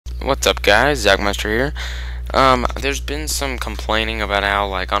What's up, guys? Zachmaster here. There's been some complaining about how,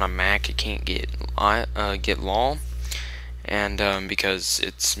 like, on a Mac you can't get LOL, and because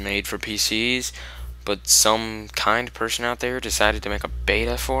it's made for PCs, but some kind person out there decided to make a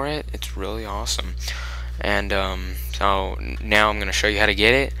beta for it. It's really awesome, and so now I'm gonna show you how to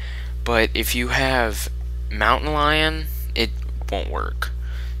get it. But if you have Mountain Lion, it won't work.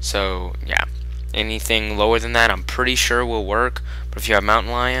 So yeah. Anything lower than that, I'm pretty sure will work. But if you have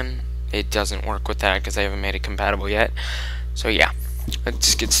Mountain Lion, it doesn't work with that because they haven't made it compatible yet. So yeah,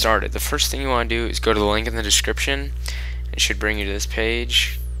 let's get started. The first thing you want to do is go to the link in the description. It should bring you to this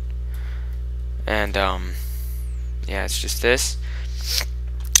page. And yeah, it's just this.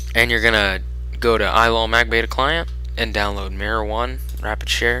 And you're gonna go to iLol Mac Beta Client and download Mirror 1 Rapid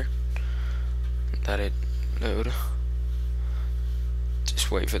Share. Let it load.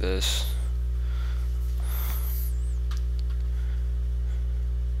 Just wait for this.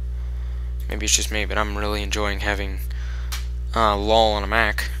 Maybe it's just me, but I'm really enjoying having LOL on a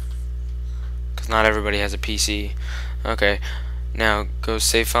Mac, because not everybody has a PC. Okay, now go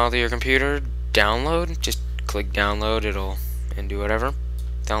save file to your computer, download, just click download, and do whatever.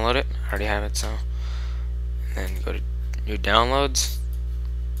 Download it, I already have it, so. And then go to your downloads,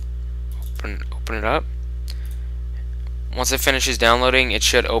 open it up. Once it finishes downloading, it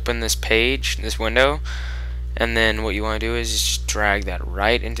should open this page, this window. And then what you want to do is just drag that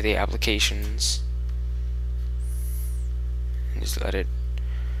right into the applications and just let it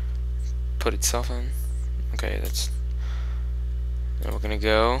put itself in. Okay, that's. Then we're gonna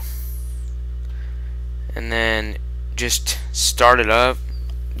go and then just start it up.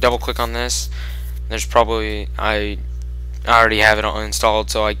 Double click on this. There's probably I already have it installed,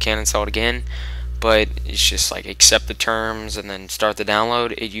 so I can't install it again. But it's just like accept the terms and then start the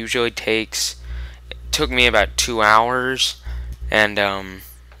download. It usually took me about 2 hours, and it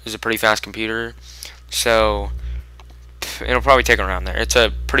was a pretty fast computer, so it'll probably take around there. It's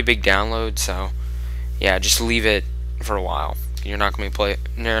a pretty big download, so yeah, just leave it for a while. You're not gonna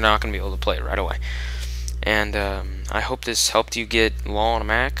be able to play it right away. And I hope this helped you get LOL on a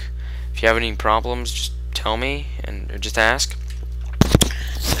Mac. If you have any problems, just tell me or just ask,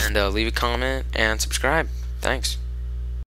 and leave a comment and subscribe. Thanks.